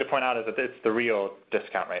first thing to point out is that it's the real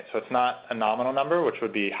discount rate. So it's not a nominal number, which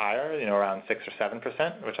would be higher, around 6 or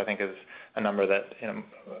 7%, which I think is a number that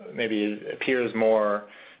maybe appears more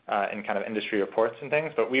in kind of industry reports and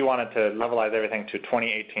things. But we wanted to levelize everything to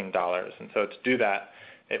 2018 dollars, and so to do that,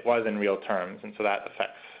 it was in real terms, and so that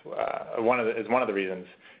affects one of the reasons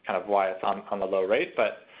kind of why it's on the low rate.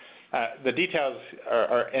 But the details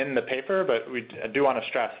are in the paper, but we do want to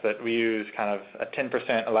stress that we use kind of a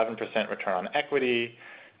 10%, 11% return on equity,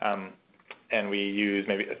 and we use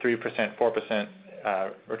maybe a 3%,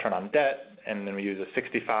 4% return on debt, and then we use a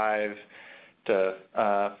 65 to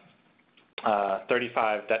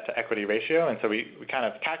 35 debt to equity ratio. And so we kind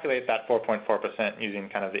of calculate that 4.4% using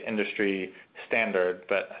kind of the industry standard.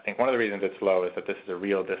 But I think one of the reasons it's low is that this is a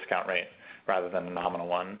real discount rate rather than a nominal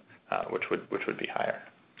one, which would be higher.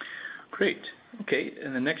 Great. Okay,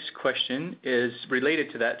 and the next question is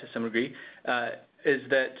related to that to some degree, is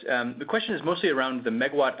that the question is mostly around the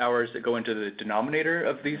megawatt hours that go into the denominator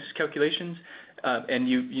of these calculations. And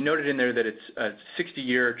you noted in there that it's a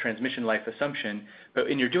 60-year transmission life assumption, but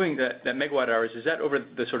when you're doing that megawatt hours, is that over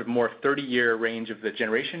the sort of more 30-year range of the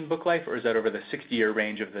generation book life, or is that over the 60-year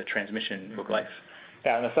range of the transmission book life?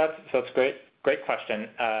 Yeah, and so it's great question.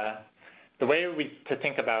 The way to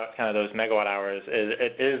think about kind of those megawatt hours is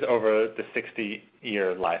it is over the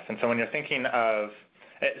 60-year life. And so when you're thinking of,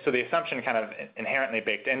 so the assumption kind of inherently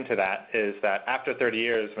baked into that is that after 30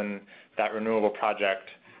 years when that renewable project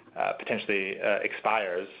potentially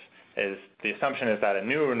expires, is the assumption is that a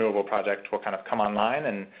new renewable project will kind of come online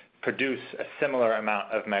and produce a similar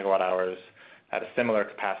amount of megawatt hours at a similar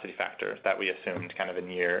capacity factor that we assumed kind of in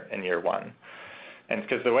year one. And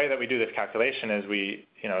because the way that we do this calculation is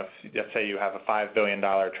let's say you have a $5 billion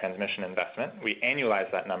transmission investment, we annualize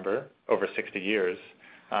that number over 60 years,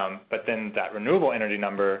 but then that renewable energy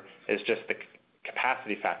number is just the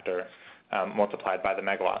capacity factor multiplied by the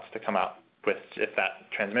megawatts to come out with if that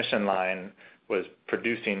transmission line was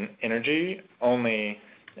producing energy only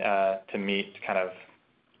to meet kind of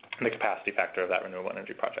the capacity factor of that renewable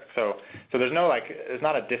energy project. So there's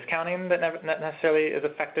not a discounting that necessarily is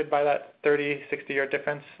affected by that 30, 60-year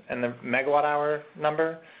difference in the megawatt hour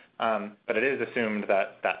number, but it is assumed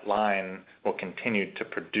that that line will continue to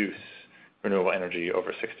produce renewable energy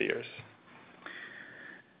over 60 years.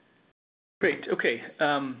 Great. Okay.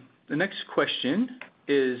 The next question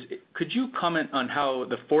is, could you comment on how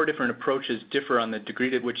the 4 different approaches differ on the degree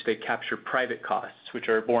to which they capture private costs, which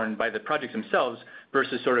are borne by the projects themselves,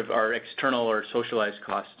 versus sort of our external or socialized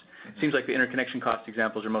costs? It seems like the interconnection cost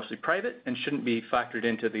examples are mostly private and shouldn't be factored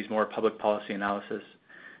into these more public policy analysis.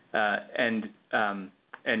 And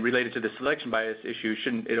related to the selection bias issue,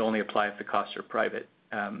 shouldn't it only apply if the costs are private?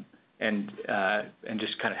 And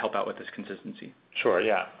just kind of help out with this consistency. Sure,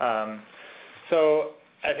 yeah. So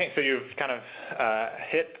I think you've kind of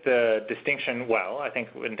hit the distinction well. I think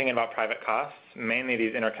when thinking about private costs, mainly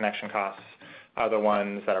these interconnection costs are the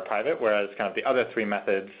ones that are private, whereas kind of the other 3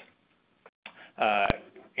 methods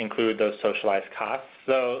include those socialized costs.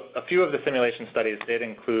 So a few of the simulation studies did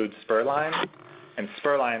include spur lines, and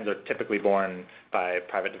spur lines are typically borne by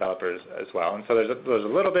private developers as well. And so there's a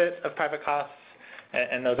little bit of private costs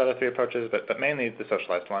and those other 3 approaches, but mainly the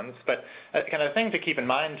socialized ones. But kind of thing to keep in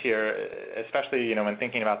mind here, especially when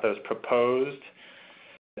thinking about those proposed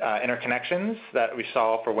interconnections that we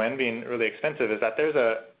saw for wind being really expensive, is that there's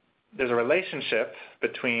a relationship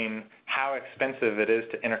between how expensive it is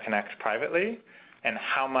to interconnect privately and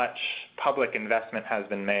how much public investment has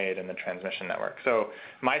been made in the transmission network. So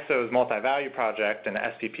MISO's multi-value project and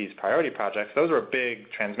SPP's priority projects, those were big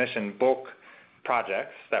transmission bulk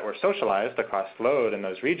projects that were socialized across load in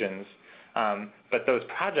those regions, but those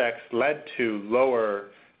projects led to lower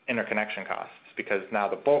interconnection costs because now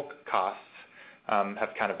the bulk costs have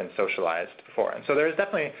kind of been socialized before. And so there's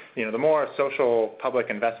definitely, the more social public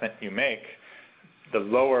investment you make, the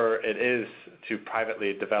lower it is to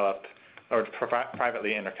privately develop or to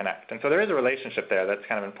privately interconnect. And so there is a relationship there that's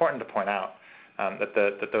kind of important to point out,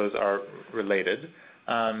 that those are related.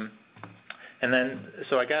 And then,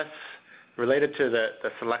 so I guess, related to the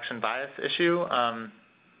selection bias issue, I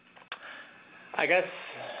guess,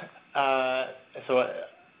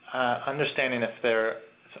 understanding if they're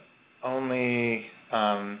only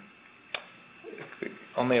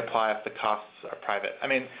apply if the costs are private. I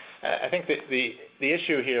mean, I think that the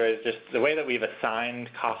issue here is just the way that we've assigned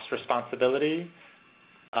cost responsibility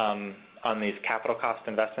on these capital cost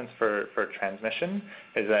investments for transmission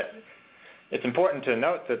is that it's important to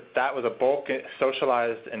note that that was a bulk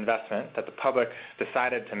socialized investment that the public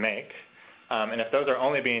decided to make. And if those are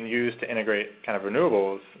only being used to integrate kind of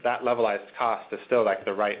renewables, that levelized cost is still like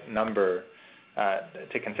the right number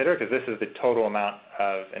to consider, because this is the total amount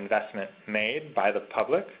of investment made by the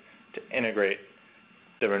public to integrate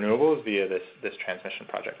the renewables via this transmission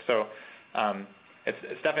project. So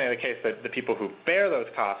it's definitely the case that the people who bear those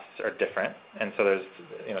costs are different, and so there's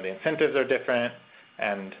the incentives are different,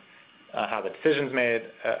 and how the decisions made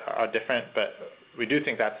are different, but we do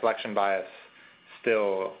think that selection bias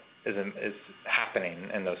still is happening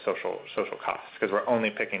in those social costs, because we're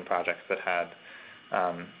only picking projects that had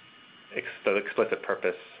the explicit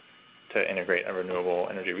purpose to integrate a renewable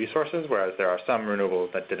energy resources, whereas there are some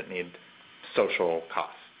renewables that didn't need social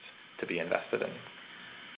costs to be invested in.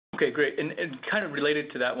 Okay, great. And kind of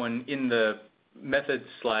related to that one, in the methods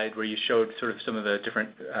slide where you showed sort of some of the different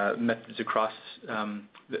methods across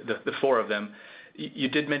the 4 of them, you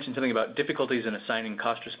did mention something about difficulties in assigning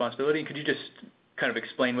cost responsibility. Could you just kind of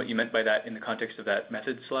explain what you meant by that in the context of that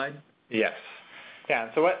method slide? Yes.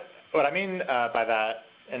 Yeah, so what I mean by that,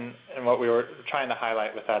 and what we were trying to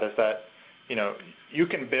highlight with that, is that you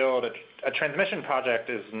can build a transmission project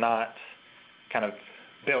is not kind of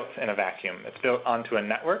built in a vacuum. It's built onto a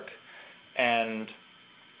network, and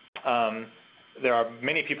there are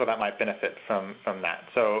many people that might benefit from that.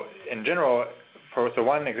 So in general, so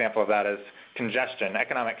one example of that is congestion.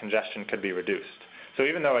 Economic congestion could be reduced. So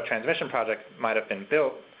even though a transmission project might have been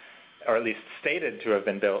built, or at least stated to have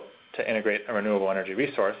been built to integrate a renewable energy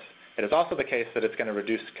resource, it is also the case that it's going to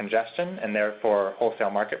reduce congestion and therefore wholesale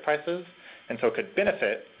market prices, and so it could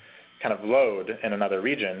benefit kind of load in another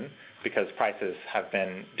region because prices have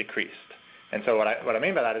been decreased. And so what I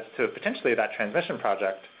mean by that is, to potentially that transmission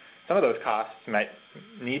project, some of those costs might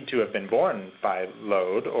need to have been borne by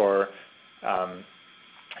load or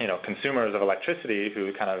consumers of electricity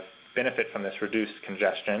who kind of benefit from this reduced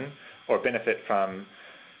congestion or benefit from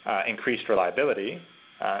increased reliability.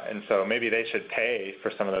 And so maybe they should pay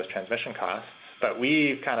for some of those transmission costs, but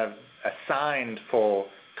we've kind of assigned full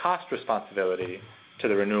cost responsibility to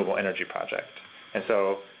the renewable energy project. And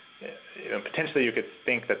so potentially you could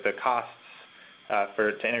think that the costs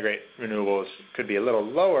to integrate renewables could be a little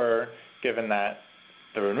lower, given that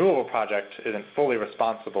the renewable project isn't fully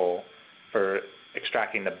responsible for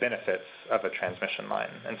extracting the benefits of a transmission line.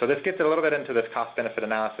 And so this gets a little bit into this cost-benefit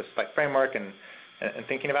analysis framework and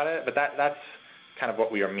thinking about it, but that's kind of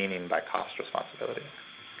what we are meaning by cost responsibility.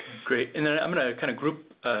 Okay, great. And then I'm going to kind of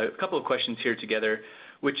group a couple of questions here together,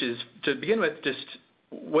 which is, to begin with, just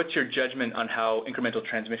what's your judgment on how incremental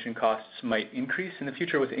transmission costs might increase in the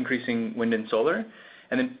future with increasing wind and solar?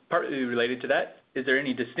 And then partly related to that, is there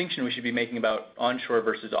any distinction we should be making about onshore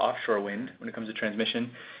versus offshore wind when it comes to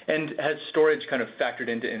transmission? And has storage kind of factored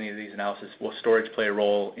into any of these analyses? Will storage play a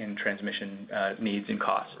role in transmission needs and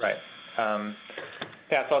costs? Right.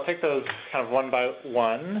 Yeah, so I'll take those kind of one by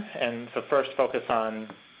one. And so first focus on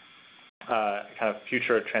kind of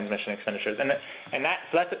future transmission expenditures.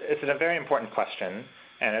 It's a very important question.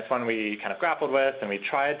 And it's one we kind of grappled with, and we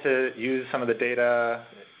tried to use some of the data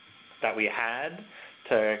that we had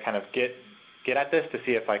to kind of get at this to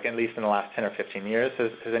see if, like, at least in the last 10 or 15 years,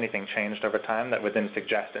 has anything changed over time that would then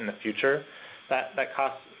suggest in the future that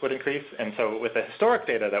costs would increase. And so with the historic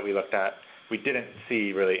data that we looked at, we didn't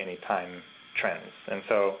see really any time trends. And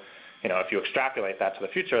so, if you extrapolate that to the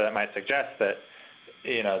future, that might suggest that,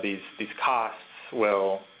 these costs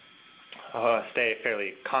will stay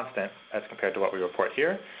fairly constant as compared to what we report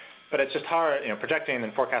here. But it's just hard, projecting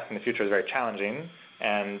and forecasting the future is very challenging.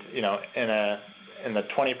 And, in the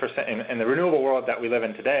 20%, in the renewable world that we live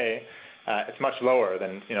in today, it's much lower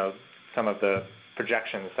than, some of the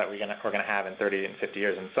projections that we're going to have in 30 and 50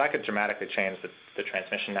 years. And so that could dramatically change the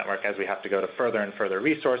transmission network as we have to go to further and further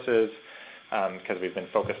resources, because we've been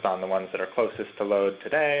focused on the ones that are closest to load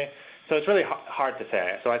today. So it's really hard to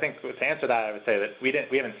say. So I think to answer that, I would say that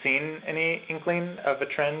we haven't seen any inkling of a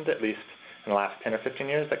trend, at least in the last 10 or 15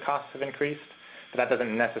 years, that costs have increased. But that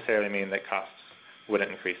doesn't necessarily mean that costs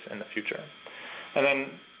wouldn't increase in the future. And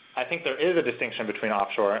then I think there is a distinction between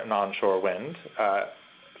offshore and onshore wind.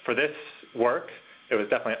 For this work, it was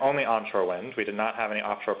definitely only onshore wind. We did not have any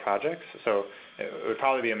offshore projects. So it would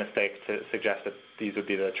probably be a mistake to suggest that these would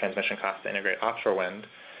be the transmission costs to integrate offshore wind.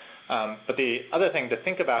 But the other thing to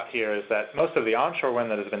think about here is that most of the onshore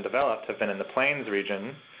wind that has been developed have been in the plains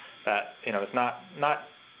region that,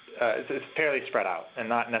 it's fairly spread out,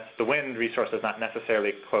 and the wind resource is not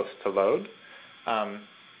necessarily close to load.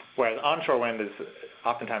 Whereas onshore wind is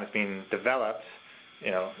oftentimes being developed,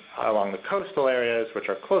 along the coastal areas, which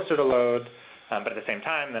are closer to load, but at the same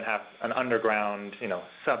time then have an underground,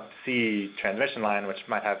 subsea transmission line, which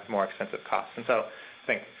might have more expensive costs. And so I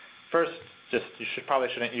think first, you probably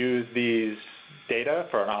shouldn't use these data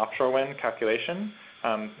for an offshore wind calculation.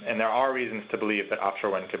 And there are reasons to believe that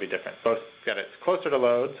offshore wind could be different. Both that it's closer to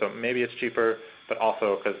load, so maybe it's cheaper, but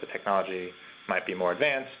also because the technology might be more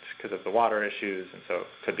advanced because of the water issues, and so it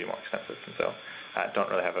could be more expensive. And so I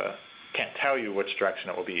can't tell you which direction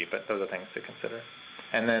it will be, but those are things to consider.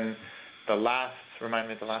 And then remind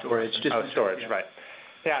me the last storage. Storage, yeah. Right.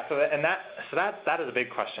 Yeah, so that is a big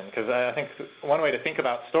question, because I think one way to think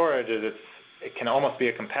about storage is it can almost be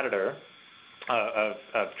a competitor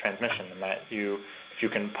of transmission, in that if you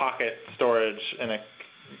can pocket storage in a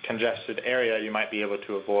congested area, you might be able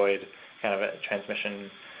to avoid kind of a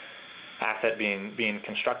transmission asset being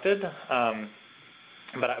constructed.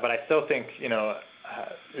 But I still think,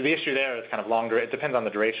 the issue there is kind of longer. It depends on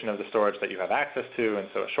the duration of the storage that you have access to, and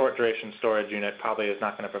so a short duration storage unit probably is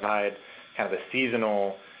not going to provide kind of the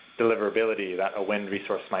seasonal deliverability that a wind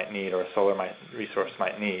resource might need or a solar resource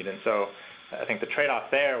might need. And so I think the trade-off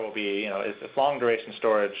there will be, if long duration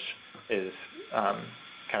storage is kind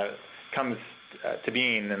of comes to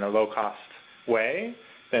being in a low cost way,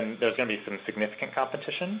 then there's going to be some significant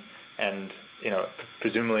competition, and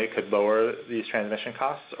presumably it could lower these transmission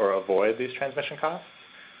costs or avoid these transmission costs.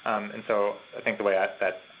 And so I think the way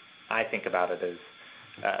that I think about it is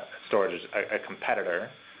storage is a competitor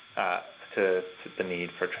to the need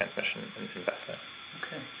for transmission investment.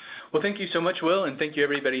 Okay. Well, thank you so much, Will, and thank you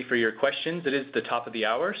everybody for your questions. It is the top of the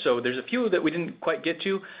hour, so there's a few that we didn't quite get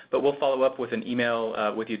to, but we'll follow up with an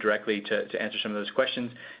email with you directly to answer some of those questions.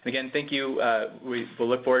 And again, thank you. We'll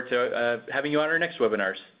look forward to having you on our next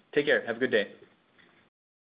webinars. Take care. Have a good day.